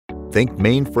Think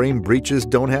mainframe breaches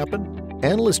don't happen?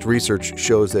 Analyst research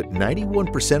shows that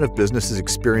 91% of businesses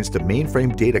experienced a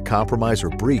mainframe data compromise or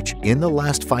breach in the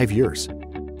last 5 years.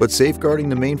 But safeguarding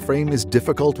the mainframe is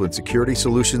difficult when security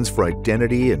solutions for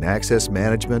identity and access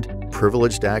management,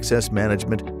 privileged access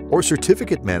management, or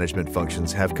certificate management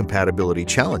functions have compatibility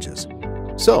challenges.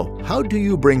 So, how do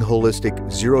you bring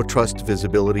holistic, zero-trust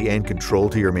visibility and control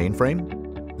to your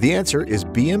mainframe? The answer is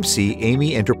BMC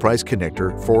AMI Enterprise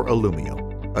Connector for Illumio,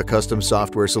 a custom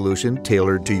software solution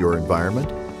tailored to your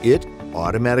environment. It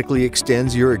automatically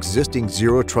extends your existing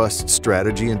zero-trust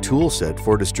strategy and toolset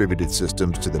for distributed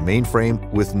systems to the mainframe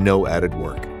with no added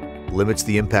work, limits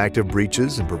the impact of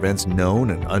breaches and prevents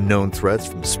known and unknown threats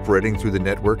from spreading through the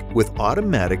network with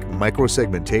automatic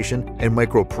microsegmentation and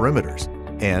microperimeters,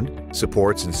 and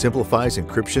supports and simplifies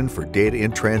encryption for data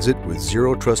in transit with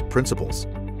zero-trust principles.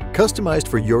 Customized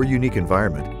for your unique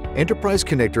environment, Enterprise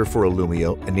Connector for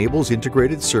Illumio enables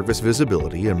integrated service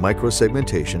visibility and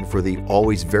microsegmentation for the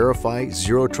always verify,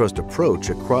 zero-trust approach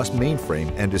across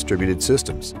mainframe and distributed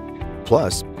systems.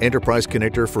 Plus, Enterprise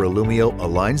Connector for Illumio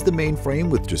aligns the mainframe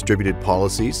with distributed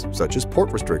policies, such as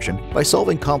port restriction, by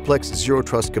solving complex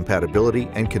zero-trust compatibility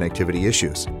and connectivity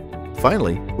issues.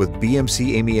 Finally, with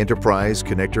BMC AMI Enterprise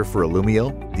Connector for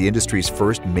Illumio, the industry's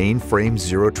first mainframe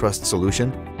zero-trust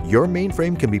solution, your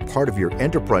mainframe can be part of your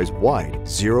enterprise-wide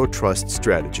zero-trust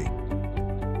strategy.